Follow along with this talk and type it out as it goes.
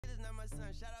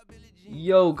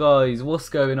Yo guys, what's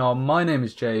going on? My name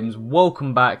is James.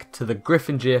 Welcome back to the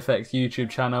JamboGFX YouTube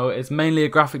channel. It's mainly a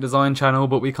graphic design channel,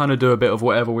 but we kind of do a bit of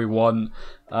whatever we want.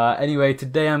 Anyway,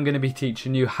 today I'm going to be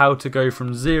teaching you how to go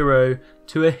from zero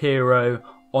to a hero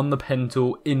on the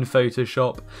Pentool in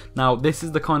Photoshop. Now, this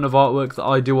is the kind of artwork that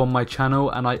I do on my channel,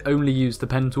 and I only use the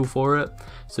Pentool for it.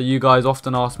 So you guys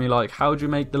often ask me like, how do you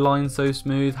make the lines so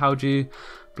smooth? How do you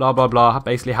blah blah blah,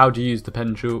 basically how do you use the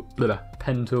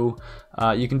Pentool.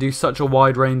 You can do such a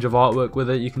wide range of artwork with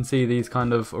it. You can see these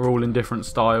kind of are all in different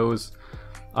styles.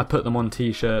 I put them on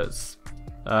t-shirts.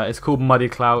 It's called Muddy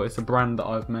Clout. It's a brand that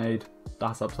I've made.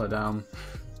 That's upside down.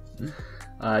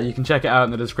 You can check it out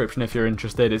in the description if you're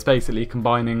interested. It's basically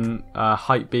combining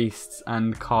hype beasts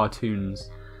and cartoons.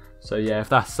 So yeah, if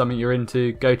that's something you're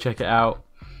into, go check it out.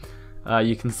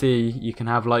 You can see you can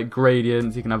have like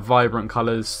gradients, you can have vibrant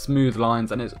colours, smooth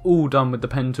lines, and it's all done with the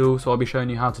Pentool. So I'll be showing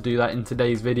you how to do that in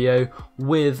today's video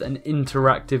with an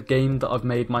interactive game that I've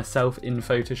made myself in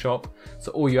Photoshop.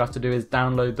 So all you have to do is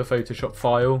download the Photoshop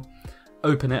file,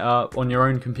 open it up on your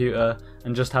own computer,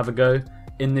 and just have a go.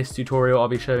 In this tutorial I'll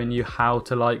be showing you how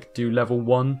to like do level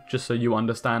 1, just so you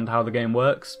understand how the game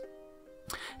works.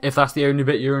 If that's the only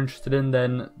bit you're interested in,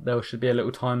 then there should be a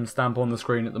little timestamp on the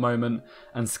screen at the moment,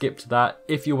 and skip to that.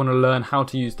 If you want to learn how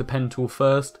to use the Pentool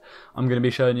first, I'm going to be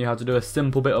showing you how to do a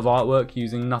simple bit of artwork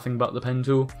using nothing but the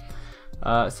Pentool.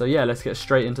 So yeah, let's get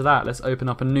straight into that. Let's open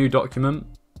up a new document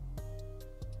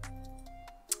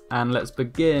and let's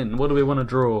begin. What do we want to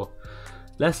draw?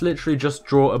 Let's literally just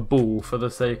draw a ball for the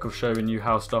sake of showing you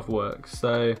how stuff works.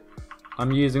 So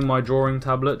I'm using my drawing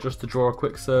tablet just to draw a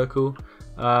quick circle.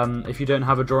 If you don't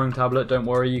have a drawing tablet, don't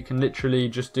worry, you can literally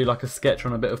just do like a sketch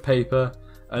on a bit of paper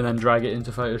and then drag it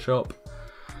into Photoshop.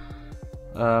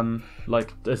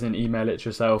 Like as in email it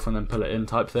yourself and then pull it in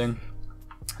type thing.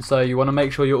 So you want to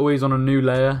make sure you're always on a new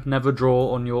layer, never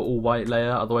draw on your all white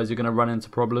layer, otherwise you're going to run into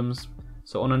problems.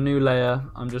 So on a new layer,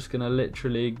 I'm just going to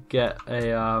literally get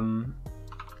a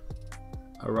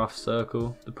rough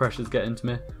circle. The pressure's getting to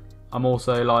me. I'm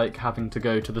also like having to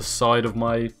go to the side of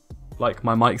my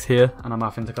mic's here, and I'm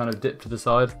having to kind of dip to the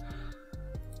side.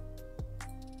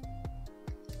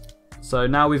 So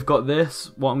now we've got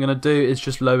this, what I'm going to do is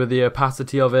just lower the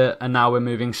opacity of it, and now we're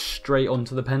moving straight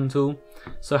onto the Pentool.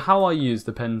 So how I use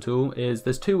the Pentool is,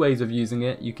 there's two ways of using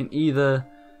it. You can either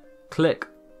click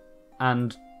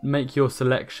and make your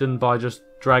selection by just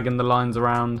dragging the lines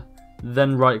around,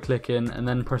 then right clicking and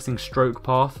then pressing stroke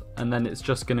path, and then it's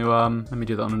just going to let me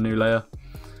do that on a new layer.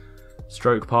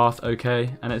 Stroke path,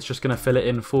 okay, and it's just going to fill it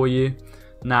in for you.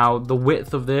 Now the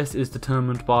width of this is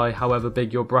determined by however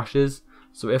big your brush is.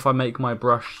 So if I make my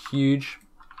brush huge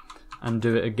and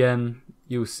do it again,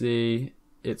 you'll see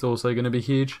it's also going to be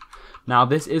huge. Now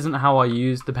this isn't how I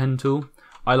use the Pentool.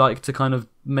 I like to kind of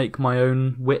make my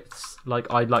own widths.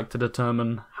 Like I'd like to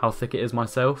determine how thick it is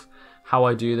myself. How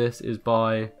I do this is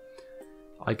by,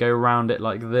 I go around it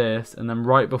like this, and then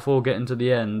right before getting to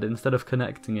the end, instead of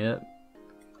connecting it,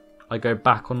 I go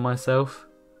back on myself,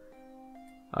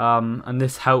 and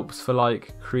this helps for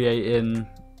like creating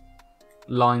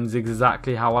lines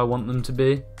exactly how I want them to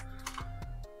be.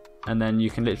 And then you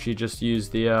can literally just use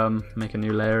the make a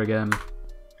new layer again,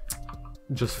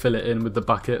 just fill it in with the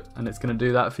bucket, and it's going to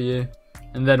do that for you.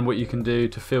 And then what you can do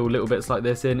to fill little bits like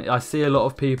this in, I see a lot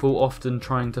of people often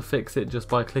trying to fix it just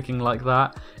by clicking like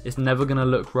that. It's never going to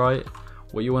look right.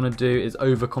 What you want to do is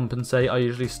overcompensate. I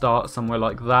usually start somewhere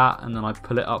like that, and then I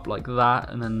pull it up like that,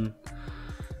 and then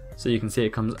so you can see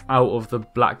it comes out of the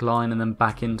black line and then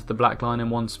back into the black line in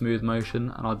one smooth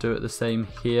motion. And I'll do it the same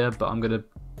here, but I'm going to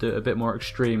do it a bit more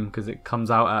extreme because it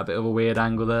comes out at a bit of a weird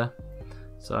angle there.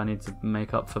 So I need to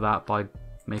make up for that by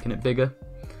making it bigger.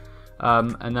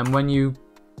 And then when you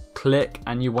click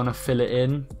and you want to fill it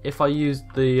in, if I use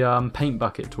the paint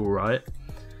bucket tool, right,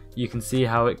 you can see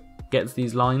how it gets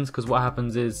these lines, because what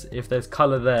happens is if there's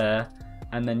colour there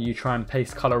and then you try and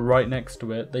paste colour right next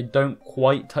to it, they don't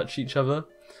quite touch each other.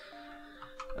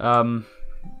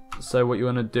 So what you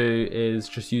want to do is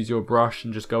just use your brush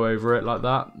and just go over it like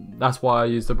that. That's why I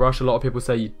use the brush. A lot of people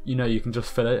say you know you can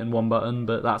just fill it in one button,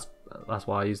 but that's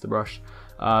why I use the brush.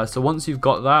 So once you've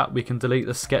got that, we can delete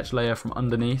the sketch layer from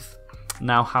underneath.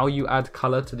 Now how you add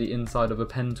colour to the inside of a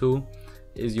Pentool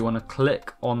is you want to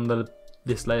click on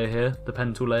this layer here, the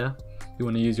Pentool layer. You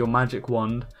want to use your magic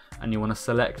wand and you want to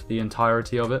select the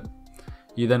entirety of it.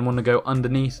 You then want to go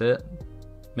underneath it,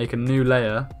 make a new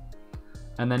layer,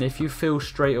 and then if you fill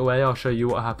straight away, I'll show you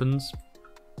what happens.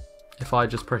 If I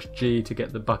just press G to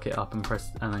get the bucket up and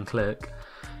then click,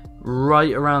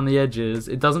 right around the edges,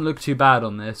 it doesn't look too bad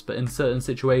on this, but in certain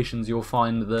situations you'll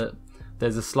find that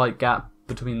there's a slight gap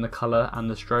between the colour and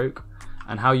the stroke.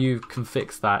 And how you can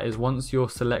fix that is once you're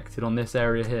selected on this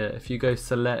area here, if you go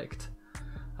select,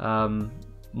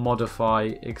 modify,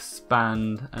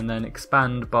 expand, and then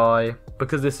expand by,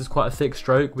 because this is quite a thick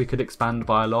stroke, we could expand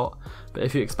by a lot, but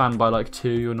if you expand by like 2,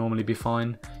 you'll normally be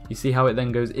fine. You see how it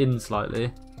then goes in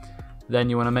slightly? Then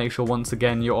you want to make sure once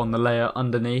again you're on the layer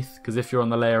underneath, because if you're on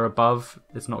the layer above,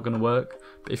 it's not going to work.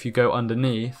 But if you go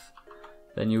underneath,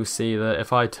 then you'll see that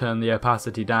if I turn the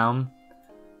opacity down,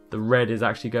 the red is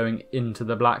actually going into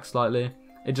the black slightly.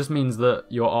 It just means that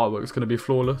your artwork is going to be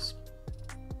flawless.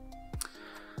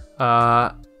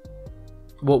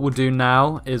 What we'll do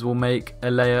now is we'll make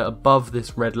a layer above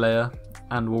this red layer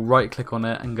and we'll right click on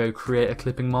it and go create a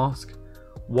clipping mask.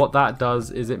 What that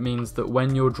does is it means that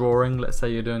when you're drawing, let's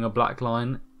say you're doing a black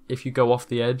line, if you go off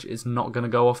the edge, it's not going to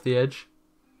go off the edge.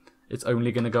 It's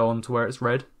only going to go on to where it's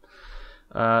red.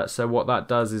 So what that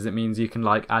does is it means you can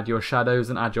like add your shadows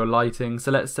and add your lighting. So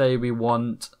let's say we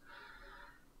want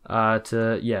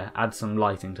to add some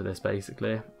lighting to this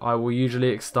basically. I will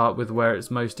usually start with where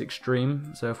it's most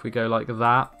extreme. So if we go like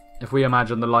that, if we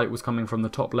imagine the light was coming from the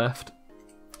top left,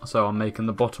 so I'm making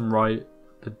the bottom right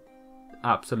the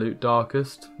absolute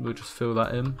darkest, we'll just fill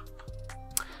that in.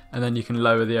 And then you can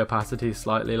lower the opacity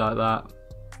slightly like that.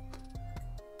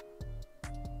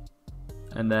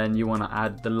 And then you want to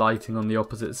add the lighting on the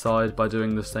opposite side by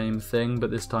doing the same thing,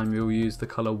 but this time you'll use the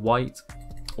colour white,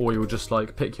 or you'll just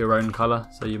like pick your own colour.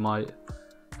 So you might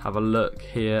have a look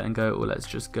here and go, well, let's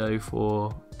just go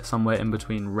for somewhere in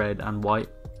between red and white,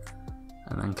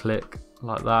 and then click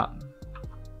like that.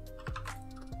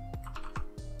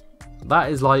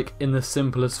 That is like in the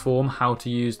simplest form how to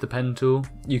use the pen tool.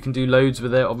 You can do loads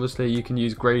with it. Obviously you can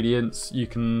use gradients, you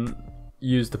can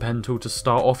use the pen tool to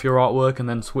start off your artwork and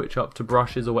then switch up to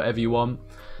brushes or whatever you want.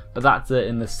 But that's it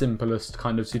in the simplest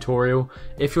kind of tutorial.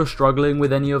 If you're struggling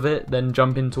with any of it, then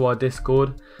jump into our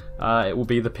Discord. It will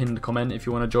be the pinned comment if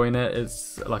you want to join it.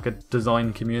 It's like a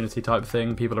design community type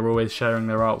thing. People are always sharing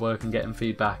their artwork and getting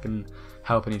feedback and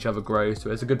helping each other grow,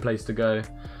 so it's a good place to go.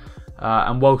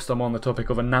 And whilst I'm on the topic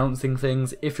of announcing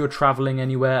things, if you're travelling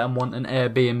anywhere and want an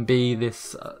Airbnb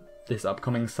this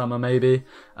upcoming summer maybe,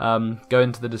 go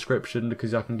into the description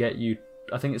because I can get you,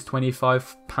 I think it's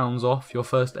 £25 off your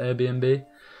first Airbnb.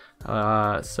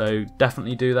 So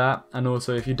definitely do that. And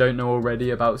also, if you don't know already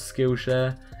about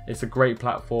Skillshare, it's a great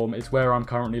platform. It's where I'm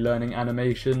currently learning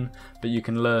animation, but you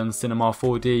can learn Cinema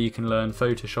 4D, you can learn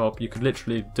Photoshop, you could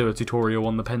literally do a tutorial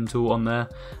on the pen tool on there.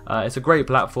 It's a great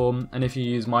platform, and if you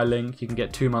use my link you can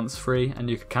get 2 months free and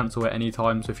you can cancel at any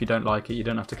time, so if you don't like it you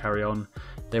don't have to carry on.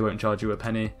 They won't charge you a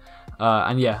penny.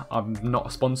 And yeah, I'm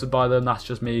not sponsored by them, that's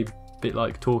just me bit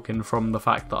like talking from the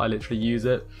fact that I literally use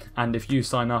it. And if you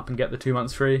sign up and get the 2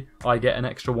 months free, I get an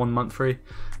extra 1 month free.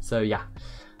 So yeah.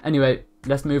 Anyway,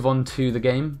 let's move on to the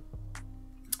game.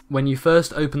 When you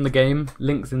first open the game,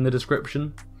 links in the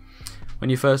description.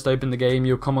 When you first open the game,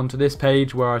 you'll come onto this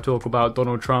page where I talk about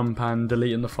Donald Trump and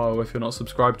deleting the file if you're not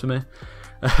subscribed to me.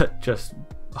 Just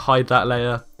hide that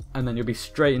layer and then you'll be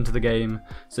straight into the game.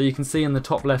 So you can see in the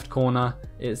top left corner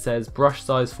it says brush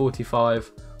size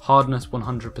 45, hardness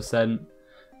 100%,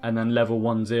 and then level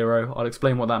 10. I'll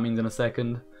explain what that means in a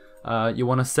second. You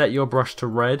want to set your brush to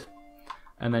red,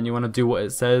 and then you want to do what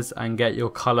it says and get your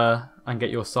color and get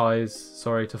your size,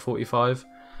 sorry, to 45.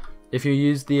 If you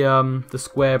use the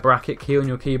square bracket key on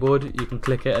your keyboard, you can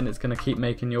click it and it's going to keep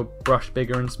making your brush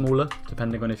bigger and smaller,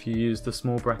 depending on if you use the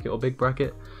small bracket or big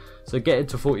bracket. So get it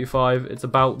to 45, it's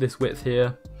about this width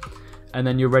here, and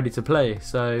then you're ready to play.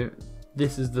 So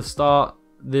this is the start,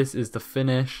 this is the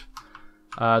finish.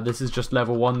 This is just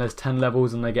level 1, there's 10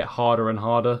 levels and they get harder and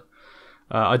harder.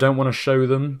 I don't want to show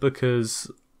them because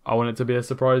I want it to be a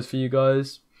surprise for you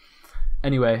guys.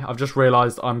 Anyway, I've just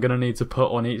realised I'm going to need to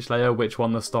put on each layer which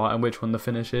one the start and which one the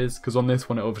finish is, because on this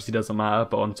one it obviously doesn't matter,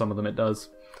 but on some of them it does.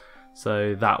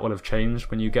 So that will have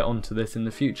changed. When you get onto this in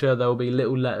the future, there will be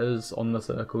little letters on the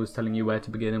circles telling you where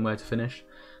to begin and where to finish.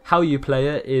 How you play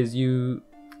it is you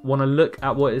want to look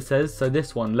at what it says. So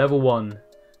this one, level 1,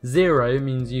 0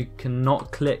 means you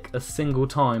cannot click a single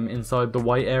time inside the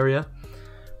white area,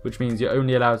 which means you're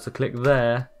only allowed to click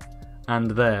there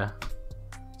and there.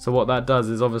 So what that does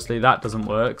is obviously that doesn't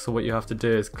work, so what you have to do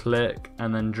is click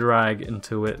and then drag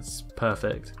until it's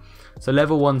perfect. So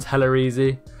level 1's hella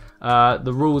easy.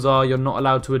 The rules are you're not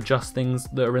allowed to adjust things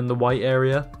that are in the white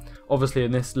area. Obviously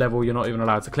in this level you're not even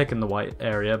allowed to click in the white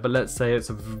area, but let's say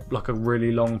it's like a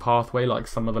really long pathway like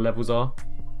some of the levels are,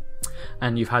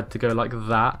 and you've had to go like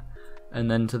that and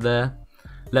then to there.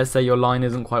 Let's say your line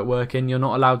isn't quite working, you're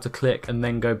not allowed to click and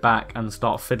then go back and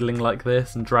start fiddling like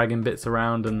this and dragging bits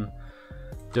around and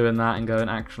doing that and going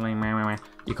actually meh.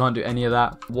 You can't do any of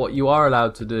that. What you are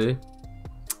allowed to do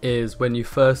is when you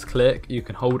first click, you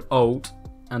can hold Alt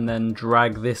and then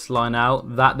drag this line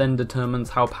out. That then determines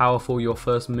how powerful your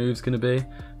first move's going to be.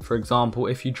 For example,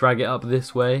 if you drag it up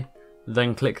this way,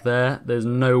 then click there, there's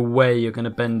no way you're going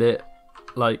to bend it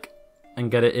like and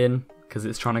get it in, because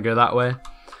it's trying to go that way.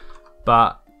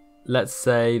 But let's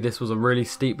say this was a really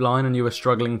steep line and you were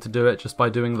struggling to do it just by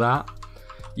doing that.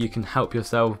 You can help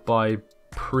yourself by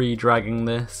pre-dragging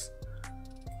this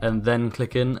and then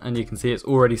clicking, and you can see it's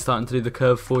already starting to do the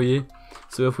curve for you.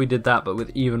 So if we did that but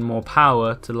with even more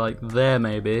power to like there,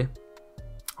 maybe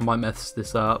I might mess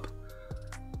this up.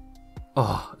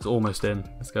 Oh, it's almost in.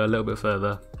 Let's go a little bit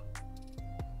further.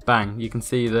 Bang, you can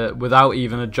see that without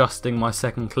even adjusting my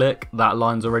second click, that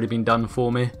line's already been done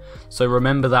for me. So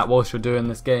remember that whilst you're doing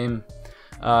this game.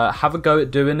 Have a go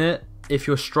at doing it. If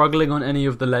you're struggling on any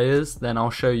of the layers, then I'll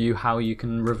show you how you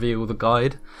can reveal the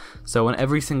guide. So on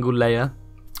every single layer,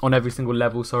 on every single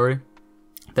level, sorry,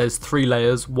 there's 3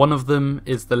 layers. One of them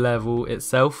is the level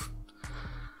itself.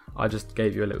 I just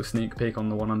gave you a little sneak peek on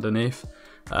the one underneath.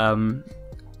 You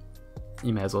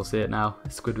may as well see it now.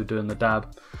 It's Squidward doing the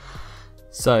dab.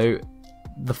 So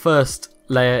the first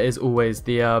layer is always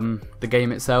the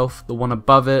game itself. The one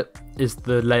above it is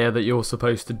the layer that you're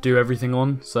supposed to do everything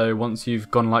on. So once you've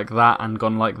gone like that and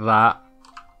gone like that,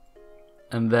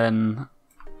 and then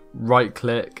right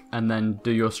click and then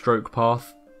do your stroke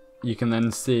path, you can then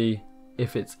see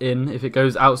if it's in. If it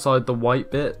goes outside the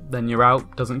white bit, then you're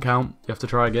out, doesn't count, you have to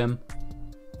try again.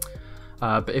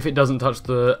 But if it doesn't touch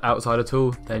the outside at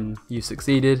all, then you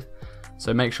succeeded.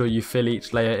 So make sure you fill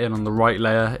each layer in. On the right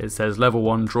layer it says level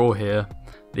 1, draw here.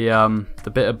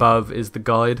 The bit above is the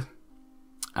guide,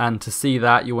 and to see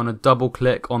that you want to double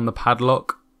click on the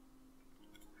padlock,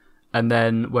 and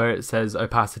then where it says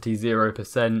opacity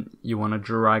 0%, you want to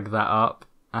drag that up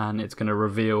and it's going to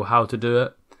reveal how to do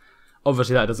it.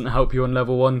 Obviously that doesn't help you on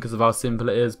level 1 because of how simple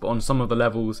it is, but on some of the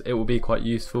levels it will be quite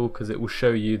useful because it will show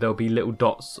you there'll be little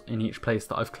dots in each place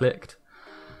that I've clicked.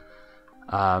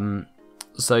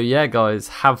 So yeah guys,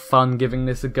 have fun giving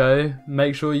this a go.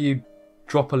 Make sure you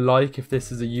drop a like if this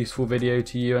is a useful video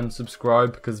to you, and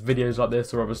subscribe, because videos like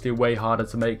this are obviously way harder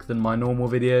to make than my normal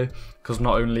video, because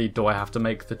not only do I have to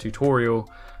make the tutorial,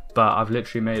 but I've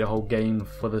literally made a whole game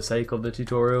for the sake of the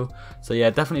tutorial. So yeah,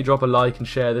 definitely drop a like and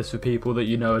share this with people that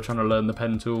you know are trying to learn the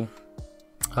Pentool.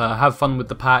 Have fun with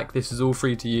the pack. This is all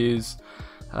free to use.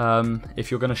 If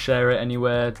you're going to share it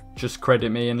anywhere, just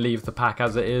credit me and leave the pack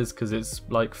as it is, because it's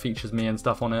like features me and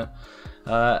stuff on it.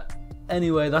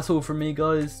 Anyway, that's all from me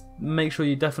guys. Make sure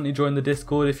you definitely join the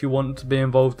Discord if you want to be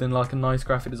involved in like a nice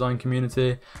graphic design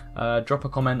community. Drop a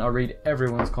comment, I read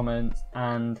everyone's comments,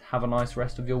 and have a nice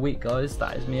rest of your week guys.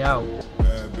 That is me out.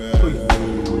 Bad,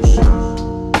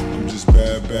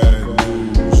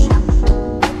 bad,